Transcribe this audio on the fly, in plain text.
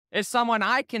is someone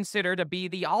I consider to be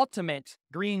the ultimate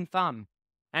green thumb,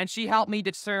 and she helped me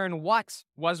discern what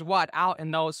was what out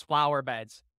in those flower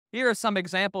beds. Here are some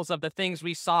examples of the things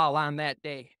we saw on that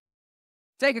day.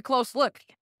 Take a close look.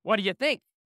 What do you think?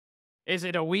 Is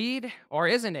it a weed or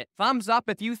isn't it? Thumbs up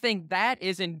if you think that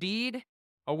is indeed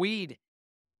a weed.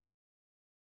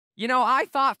 You know, I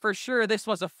thought for sure this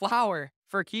was a flower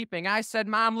for keeping. I said,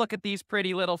 Mom, look at these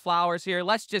pretty little flowers here.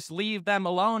 Let's just leave them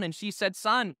alone. And she said,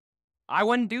 Son, I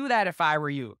wouldn't do that if I were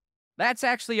you. That's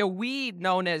actually a weed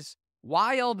known as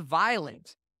wild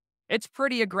violet. It's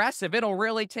pretty aggressive. It'll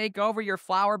really take over your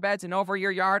flower beds and over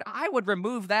your yard. I would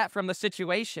remove that from the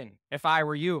situation if I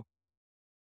were you.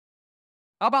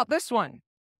 How about this one?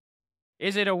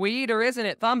 Is it a weed or isn't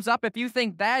it? Thumbs up if you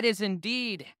think that is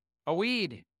indeed a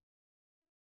weed.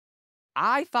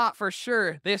 I thought for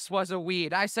sure this was a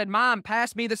weed. I said, Mom,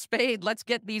 pass me the spade. Let's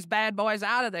get these bad boys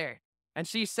out of there. And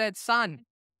she said, Son,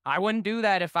 I wouldn't do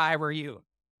that if I were you.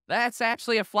 That's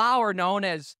actually a flower known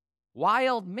as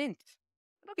wild mint.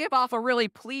 It'll give off a really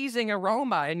pleasing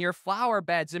aroma in your flower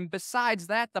beds. And besides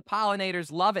that, the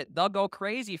pollinators love it. They'll go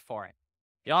crazy for it.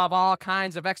 You'll have all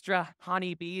kinds of extra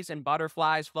honeybees and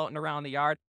butterflies floating around the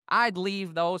yard. I'd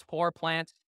leave those poor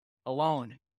plants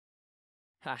alone.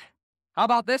 How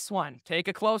about this one? Take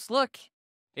a close look.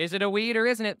 Is it a weed or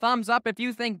isn't it? Thumbs up if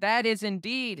you think that is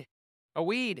indeed a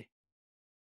weed.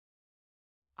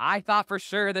 I thought for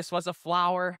sure this was a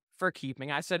flower for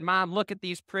keeping. I said, Mom, look at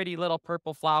these pretty little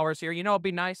purple flowers here. You know it'd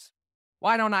be nice?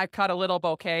 Why don't I cut a little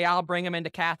bouquet? I'll bring them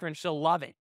into Catherine. She'll love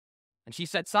it. And she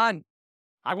said, Son,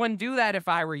 I wouldn't do that if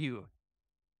I were you.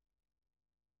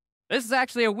 This is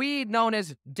actually a weed known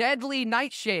as deadly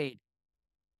nightshade.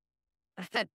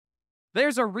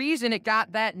 There's a reason it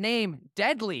got that name,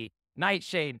 deadly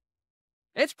nightshade.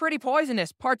 It's pretty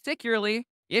poisonous, particularly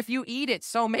if you eat it,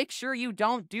 so make sure you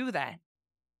don't do that.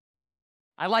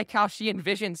 I like how she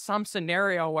envisioned some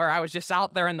scenario where I was just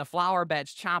out there in the flower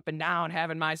beds chomping down,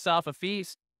 having myself a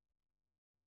feast.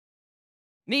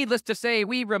 Needless to say,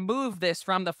 we removed this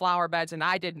from the flower beds, and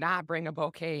I did not bring a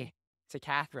bouquet to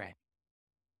Catherine.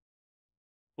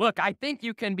 Look, I think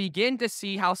you can begin to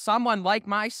see how someone like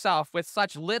myself with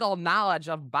such little knowledge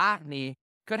of botany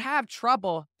could have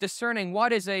trouble discerning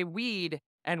what is a weed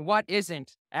and what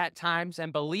isn't at times.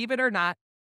 And believe it or not,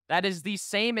 that is the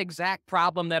same exact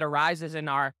problem that arises in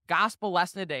our gospel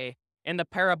lesson today in the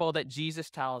parable that Jesus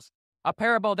tells, a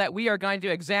parable that we are going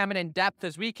to examine in depth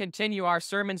as we continue our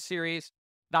sermon series,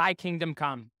 Thy Kingdom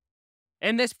Come.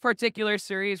 In this particular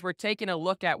series, we're taking a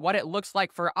look at what it looks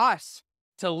like for us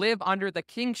to live under the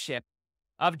kingship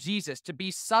of Jesus, to be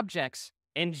subjects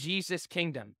in Jesus'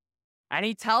 kingdom. And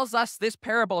he tells us this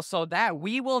parable so that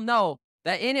we will know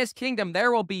that in his kingdom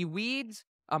there will be weeds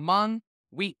among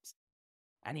wheat.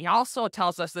 And he also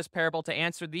tells us this parable to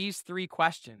answer these three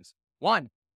questions. 1,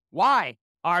 why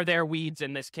are there weeds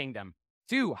in this kingdom?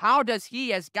 2, how does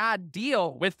he as God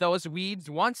deal with those weeds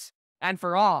once and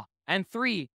for all? And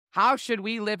 3, how should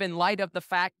we live in light of the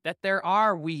fact that there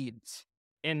are weeds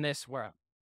in this world?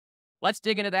 Let's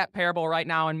dig into that parable right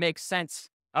now and make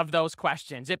sense of those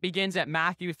questions. It begins at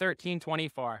Matthew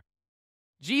 13:24.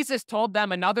 Jesus told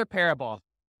them another parable.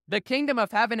 The kingdom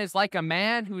of heaven is like a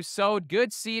man who sowed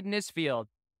good seed in his field.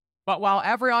 But while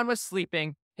everyone was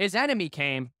sleeping, his enemy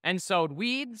came and sowed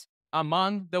weeds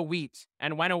among the wheat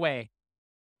and went away.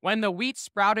 When the wheat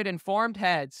sprouted and formed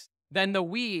heads, then the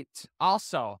weeds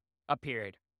also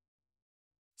appeared.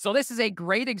 So this is a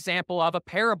great example of a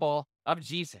parable of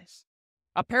Jesus.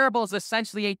 A parable is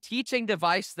essentially a teaching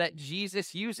device that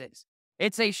Jesus uses.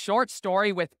 It's a short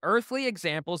story with earthly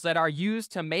examples that are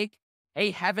used to make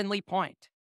a heavenly point.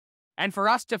 And for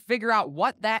us to figure out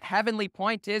what that heavenly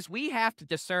point is, we have to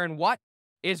discern what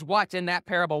is what in that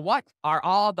parable. What are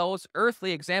all those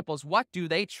earthly examples? What do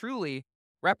they truly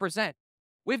represent?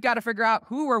 We've got to figure out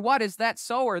who or what is that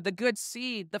sower, the good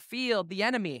seed, the field, the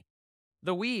enemy,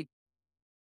 the weed.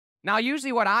 Now,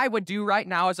 usually what I would do right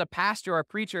now as a pastor or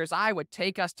preacher is I would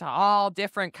take us to all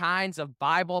different kinds of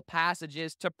Bible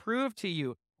passages to prove to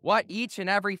you what each and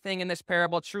everything in this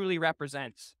parable truly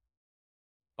represents.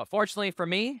 But fortunately for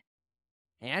me,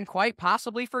 and quite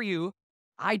possibly for you,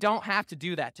 I don't have to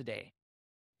do that today.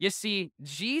 You see,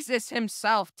 Jesus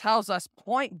himself tells us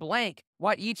point blank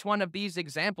what each one of these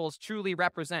examples truly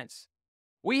represents.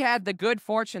 We had the good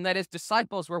fortune that his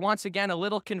disciples were once again a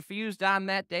little confused on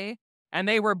that day, and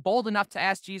they were bold enough to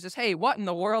ask Jesus, hey, what in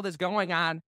the world is going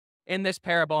on in this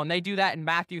parable? And they do that in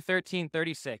Matthew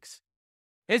 13:36.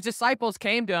 His disciples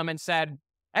came to him and said,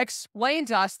 explain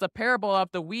to us the parable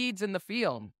of the weeds in the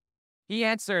field. He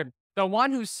answered, the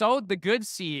one who sowed the good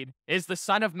seed is the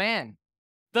Son of Man.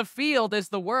 The field is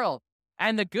the world,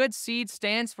 And the good seed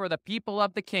stands for the people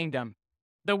of the kingdom.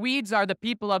 The weeds are the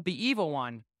people of the evil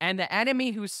one, and the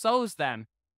enemy who sows them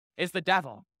is the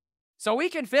devil. So we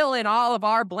can fill in all of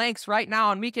our blanks right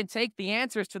now, and we can take the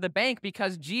answers to the bank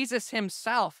because Jesus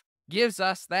himself gives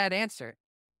us that answer.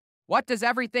 What does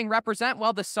everything represent?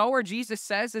 Well, the sower, Jesus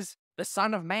says, is the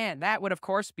Son of Man. That would, of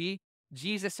course, be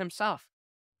Jesus himself.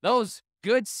 Those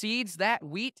good seeds, that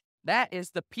wheat, that is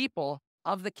the people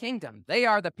of the kingdom. They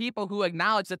are the people who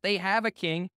acknowledge that they have a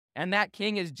king, and that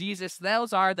king is Jesus.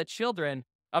 Those are the children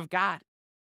of God.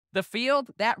 The field,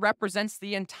 that represents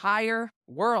the entire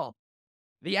world.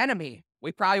 The enemy,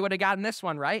 we probably would have gotten this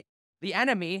one right. The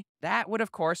enemy, that would,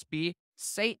 of course, be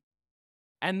Satan.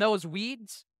 And those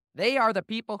weeds, they are the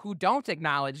people who don't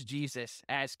acknowledge Jesus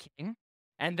as king,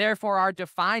 and therefore are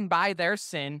defined by their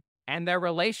sin and their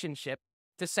relationship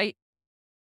to Satan.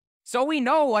 So we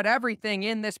know what everything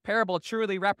in this parable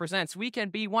truly represents. We can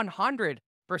be 100%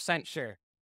 sure,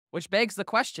 which begs the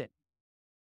question,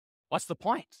 what's the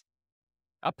point?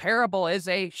 A parable is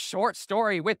a short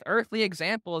story with earthly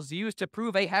examples used to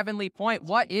prove a heavenly point.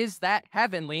 What is that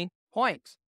heavenly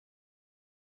point?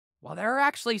 Well, there are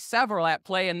actually several at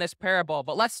play in this parable,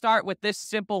 but let's start with this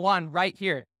simple one right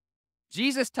here.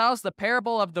 Jesus tells the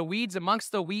parable of the weeds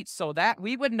amongst the wheat so that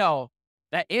we would know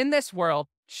that in this world,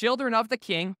 children of the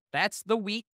king, that's the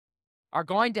wheat, are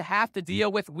going to have to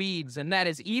deal with weeds, and that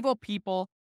is evil people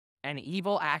and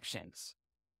evil actions.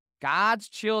 God's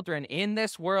children in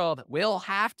this world will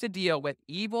have to deal with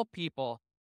evil people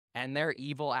and their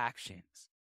evil actions.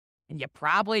 And you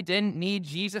probably didn't need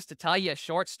Jesus to tell you a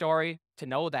short story to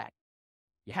know that.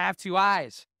 You have two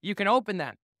eyes. You can open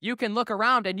them. You can look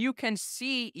around and you can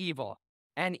see evil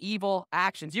and evil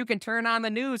actions. You can turn on the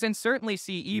news and certainly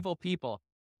see evil people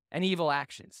and evil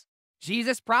actions.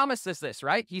 Jesus promises this,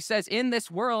 right? He says, in this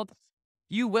world,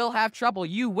 you will have trouble.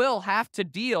 You will have to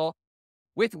deal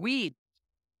with weeds.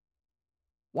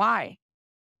 Why?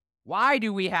 Why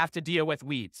do we have to deal with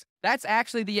weeds? That's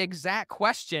actually the exact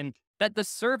question that the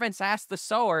servants asked the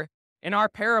sower in our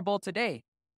parable today.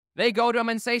 They go to him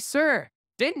and say, "Sir,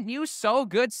 didn't you sow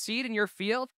good seed in your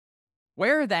field?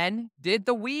 Where then did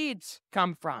the weeds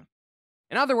come from?"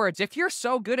 In other words, if you're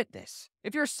so good at this,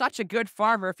 if you're such a good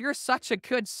farmer, if you're such a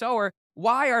good sower,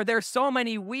 why are there so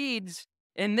many weeds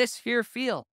in this here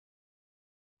field?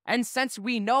 And since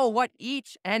we know what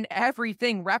each and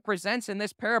everything represents in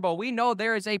this parable, we know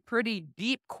there is a pretty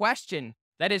deep question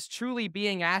that is truly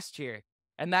being asked here,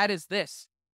 and that is this: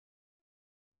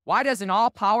 why does an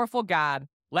all-powerful God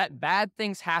let bad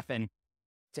things happen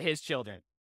to his children?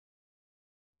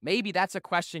 Maybe that's a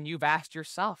question you've asked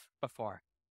yourself before.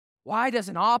 Why does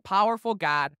an all-powerful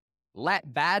God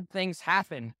let bad things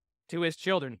happen to his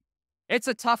children? It's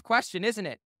a tough question, isn't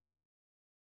it?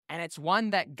 And it's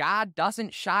one that God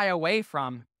doesn't shy away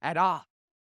from at all.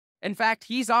 In fact,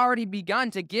 he's already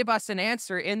begun to give us an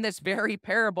answer in this very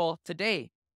parable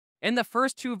today. In the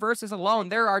first two verses alone,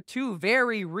 there are two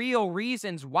very real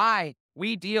reasons why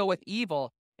we deal with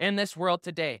evil in this world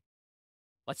today.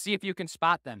 Let's see if you can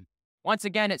spot them. Once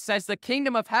again, it says, the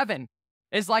kingdom of heaven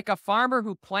is like a farmer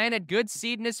who planted good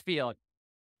seed in his field.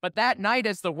 But that night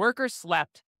as the workers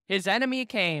slept, his enemy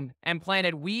came and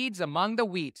planted weeds among the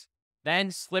wheat,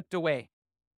 then slipped away.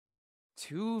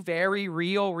 Two very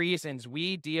real reasons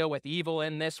we deal with evil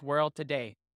in this world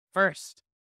today. First,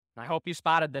 I hope you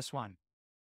spotted this one.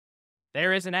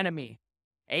 There is an enemy,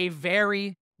 a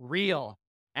very real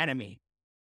enemy.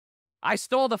 I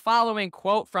stole the following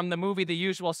quote from the movie The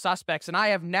Usual Suspects, and I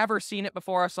have never seen it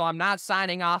before, so I'm not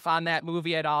signing off on that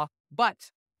movie at all. But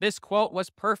this quote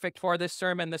was perfect for this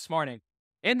sermon this morning.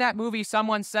 In that movie,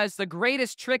 someone says the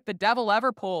greatest trick the devil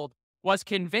ever pulled was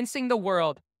convincing the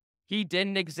world he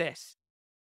didn't exist.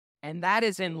 And that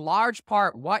is in large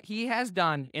part what he has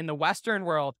done in the Western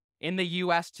world, in the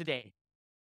U.S. today.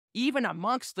 Even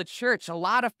amongst the church, a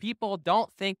lot of people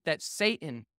don't think that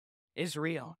Satan is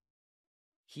real.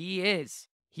 He is.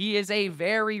 He is a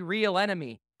very real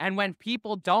enemy. And when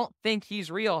people don't think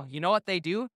he's real, you know what they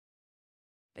do?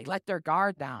 They let their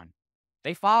guard down.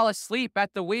 They fall asleep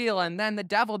at the wheel, and then the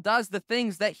devil does the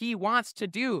things that he wants to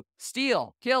do: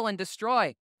 steal, kill, and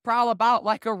destroy, prowl about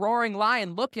like a roaring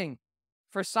lion looking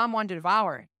for someone to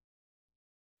devour.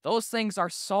 Those things are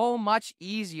so much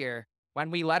easier when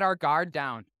we let our guard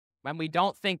down, when we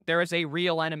don't think there is a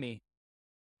real enemy.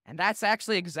 And that's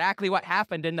actually exactly what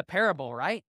happened in the parable,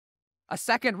 right? A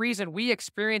second reason we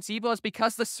experience evil is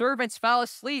because the servants fell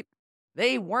asleep.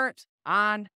 They weren't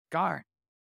on guard.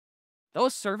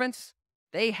 Those servants,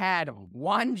 they had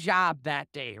one job that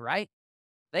day, right?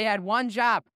 They had one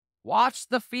job: watch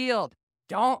the field.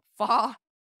 Don't fall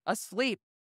asleep.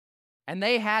 And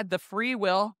they had the free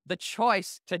will, the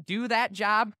choice to do that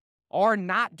job or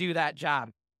not do that job.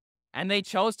 And they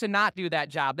chose to not do that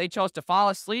job. They chose to fall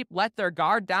asleep, let their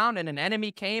guard down, and an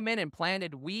enemy came in and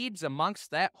planted weeds amongst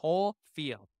that whole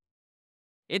field.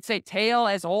 It's a tale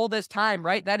as old as time,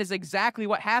 right? That is exactly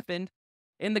what happened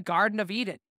in the Garden of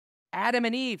Eden. Adam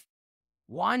and Eve,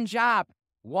 one job,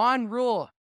 one rule.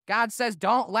 God says,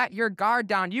 don't let your guard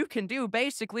down. You can do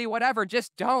basically whatever.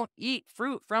 Just don't eat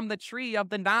fruit from the tree of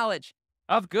the knowledge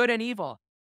of good and evil.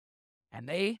 And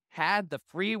they had the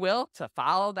free will to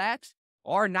follow that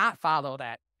or not follow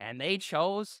that. And they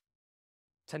chose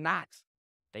to not.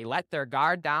 They let their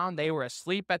guard down. They were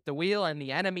asleep at the wheel, and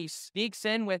the enemy sneaks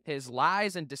in with his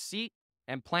lies and deceit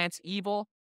and plants evil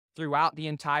throughout the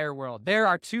entire world. There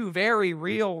are two very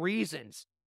real reasons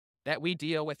that we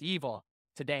deal with evil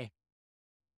today.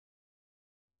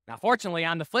 Now, fortunately,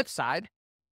 on the flip side,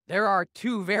 there are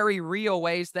two very real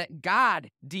ways that God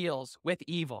deals with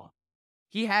evil.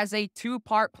 He has a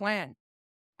two-part plan,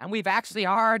 and we've actually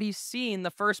already seen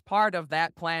the first part of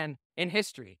that plan in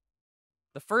history.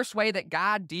 The first way that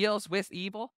God deals with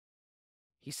evil,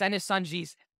 he sent his son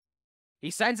Jesus.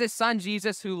 He sends his son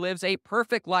Jesus, who lives a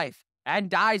perfect life and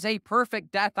dies a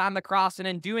perfect death on the cross, and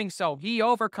in doing so, he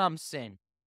overcomes sin.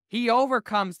 He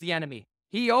overcomes the enemy.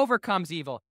 He overcomes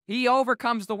evil. He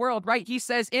overcomes the world, right? He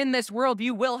says, in this world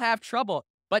you will have trouble,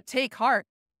 but take heart,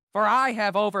 for I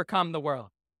have overcome the world.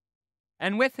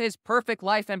 And with his perfect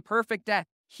life and perfect death,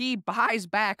 he buys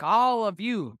back all of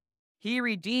you. He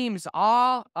redeems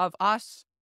all of us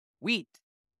wheat.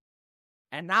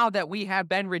 And now that we have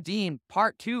been redeemed,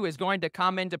 part two is going to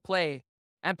come into play,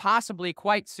 and possibly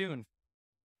quite soon.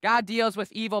 God deals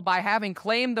with evil by having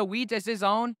claimed the wheat as his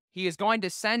own. He is going to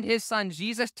send his son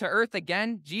Jesus to earth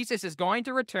again. Jesus is going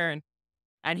to return,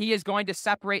 and he is going to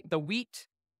separate the wheat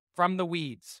from the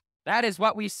weeds. That is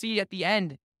what we see at the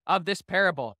end of this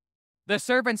parable. The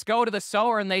servants go to the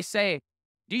sower and they say,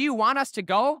 "Do you want us to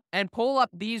go and pull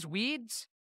up these weeds?"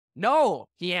 "No,"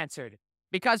 he answered,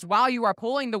 "because while you are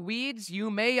pulling the weeds, you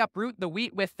may uproot the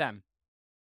wheat with them.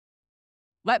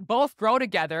 Let both grow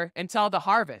together until the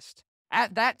harvest.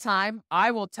 At that time,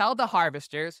 I will tell the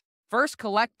harvesters, first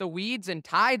collect the weeds and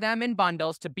tie them in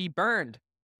bundles to be burned.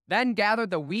 Then gather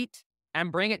the wheat and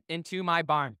bring it into my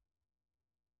barn."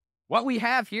 What we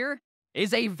have here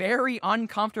is a very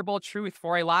uncomfortable truth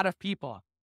for a lot of people.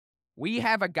 We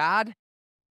have a God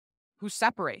who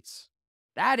separates.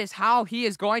 That is how he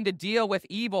is going to deal with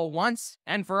evil once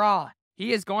and for all.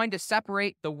 He is going to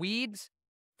separate the weeds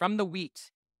from the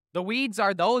wheat. The weeds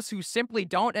are those who simply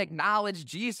don't acknowledge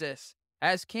Jesus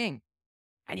as king.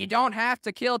 And you don't have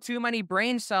to kill too many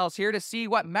brain cells here to see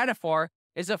what metaphor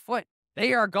is afoot.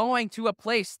 They are going to a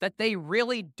place that they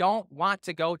really don't want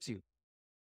to go to.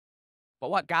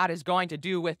 But what God is going to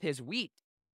do with his wheat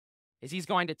is he's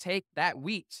going to take that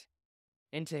wheat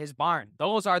into his barn.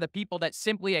 Those are the people that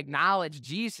simply acknowledge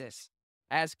Jesus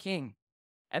as king.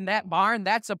 And that barn,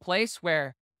 that's a place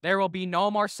where there will be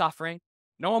no more suffering,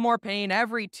 no more pain.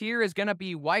 Every tear is going to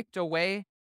be wiped away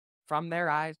from their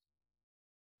eyes.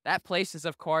 That place is,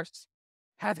 of course,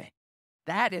 heaven.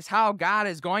 That is how God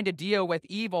is going to deal with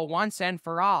evil once and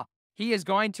for all. He is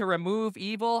going to remove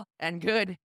evil and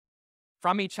good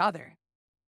from each other.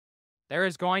 There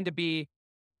is going to be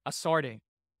a sorting.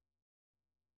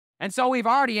 And so we've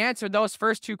already answered those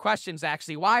first two questions,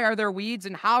 actually. Why are there weeds,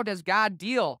 and how does God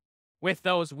deal with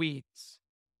those weeds?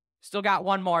 Still got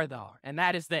one more, though, and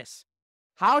that is this.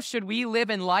 How should we live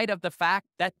in light of the fact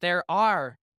that there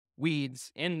are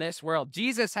weeds in this world?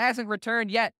 Jesus hasn't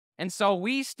returned yet, and so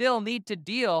we still need to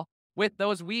deal with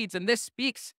those weeds. And this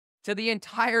speaks to the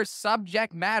entire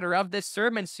subject matter of this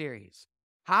sermon series.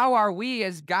 How are we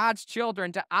as God's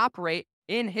children to operate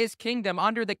in his kingdom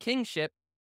under the kingship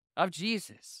of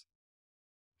Jesus?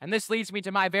 And this leads me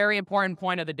to my very important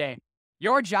point of the day.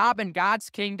 Your job in God's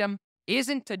kingdom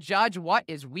isn't to judge what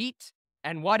is wheat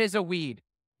and what is a weed,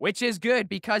 which is good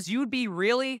because you'd be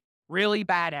really, really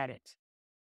bad at it.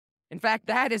 In fact,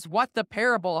 that is what the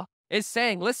parable is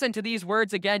saying. Listen to these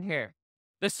words again here.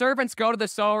 The servants go to the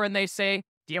sower and they say,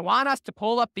 "Do you want us to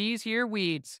pull up these here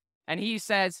weeds?" And he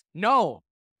says, "No,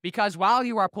 because while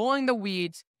you are pulling the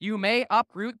weeds, you may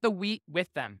uproot the wheat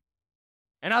with them."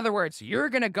 In other words, you're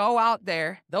going to go out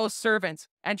there, those servants,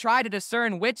 and try to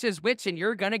discern which is which, and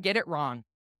you're going to get it wrong.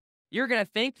 You're going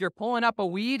to think you're pulling up a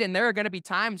weed, and there are going to be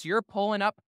times you're pulling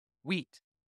up wheat.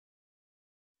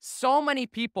 So many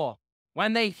people,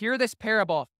 when they hear this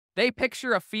parable, they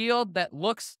picture a field that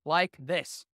looks like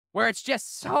this, where it's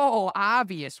just so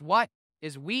obvious what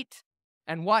is wheat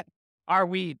and what are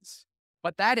weeds.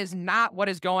 But that is not what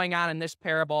is going on in this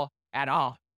parable at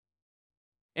all.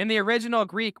 In the original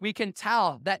Greek, we can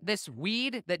tell that this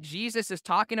weed that Jesus is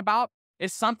talking about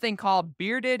is something called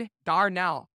bearded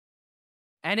darnel.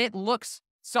 And it looks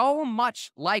so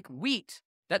much like wheat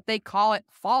that they call it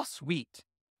false wheat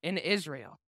in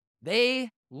Israel. They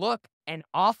look an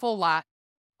awful lot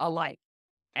alike.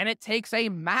 And it takes a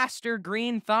master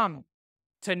green thumb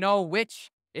to know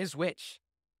which is which.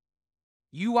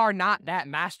 You are not that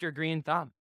master green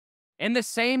thumb. In the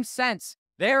same sense,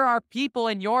 there are people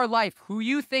in your life who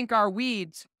you think are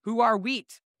weeds, who are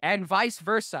wheat, and vice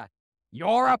versa.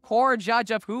 You're a poor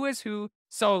judge of who is who,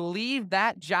 so leave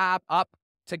that job up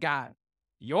to God.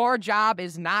 Your job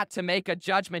is not to make a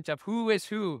judgment of who is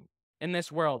who in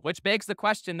this world, which begs the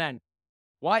question then,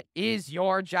 what is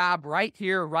your job right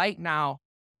here, right now,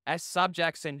 as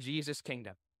subjects in Jesus'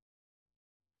 kingdom?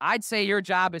 I'd say your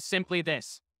job is simply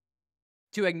this: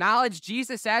 to acknowledge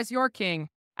Jesus as your king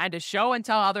and to show and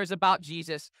tell others about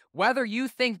Jesus, whether you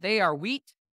think they are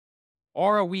wheat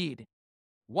or a weed.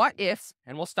 What if,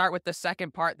 and we'll start with the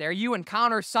second part there, you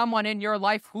encounter someone in your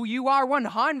life who you are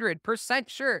 100%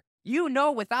 sure, you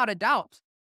know without a doubt,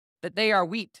 that they are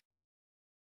wheat.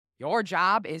 Your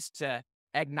job is to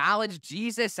acknowledge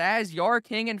Jesus as your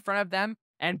king in front of them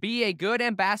and be a good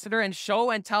ambassador and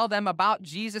show and tell them about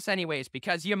Jesus anyways,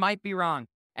 because you might be wrong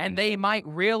and they might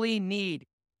really need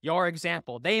your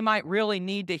example. They might really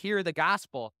need to hear the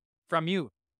gospel from you.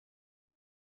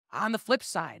 On the flip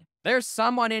side, there's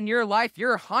someone in your life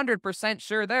you're 100%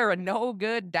 sure they're a no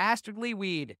good, dastardly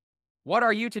weed. What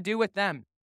are you to do with them?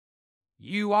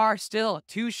 You are still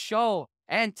to show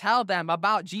and tell them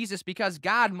about Jesus, because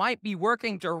God might be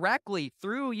working directly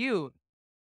through you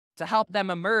to help them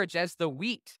emerge as the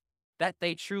wheat that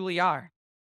they truly are.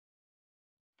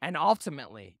 And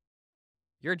ultimately,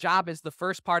 your job is the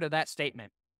first part of that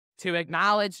statement, to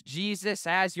acknowledge Jesus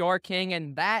as your king,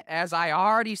 and that, as I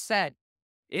already said,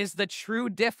 is the true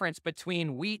difference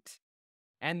between wheat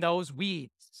and those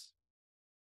weeds.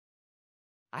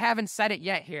 I haven't said it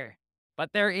yet here,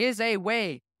 but there is a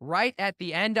way right at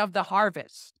the end of the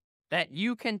harvest that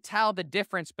you can tell the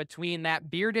difference between that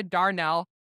bearded darnel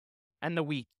and the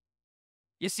wheat.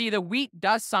 You see, the wheat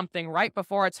does something right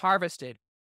before it's harvested.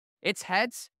 Its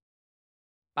heads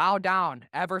bow down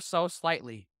ever so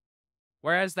slightly,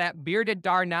 whereas that bearded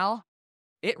darnel,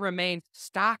 it remains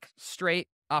stock straight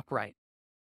upright.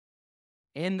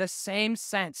 In the same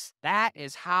sense, that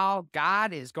is how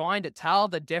God is going to tell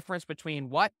the difference between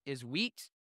what is wheat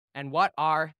and what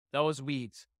are those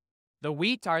weeds. The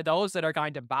wheat are those that are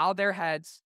going to bow their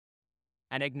heads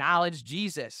and acknowledge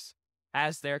Jesus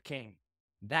as their king.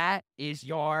 That is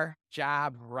your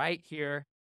job right here,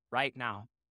 right now.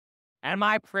 And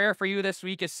my prayer for you this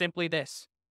week is simply this: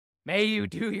 may you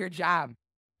do your job.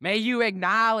 May you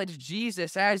acknowledge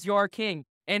Jesus as your king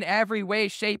in every way,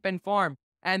 shape, and form,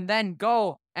 and then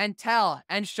go and tell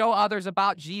and show others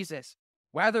about Jesus.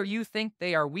 Whether you think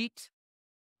they are wheat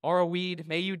or a weed,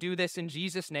 may you do this in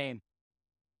Jesus' name.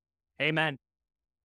 Amen.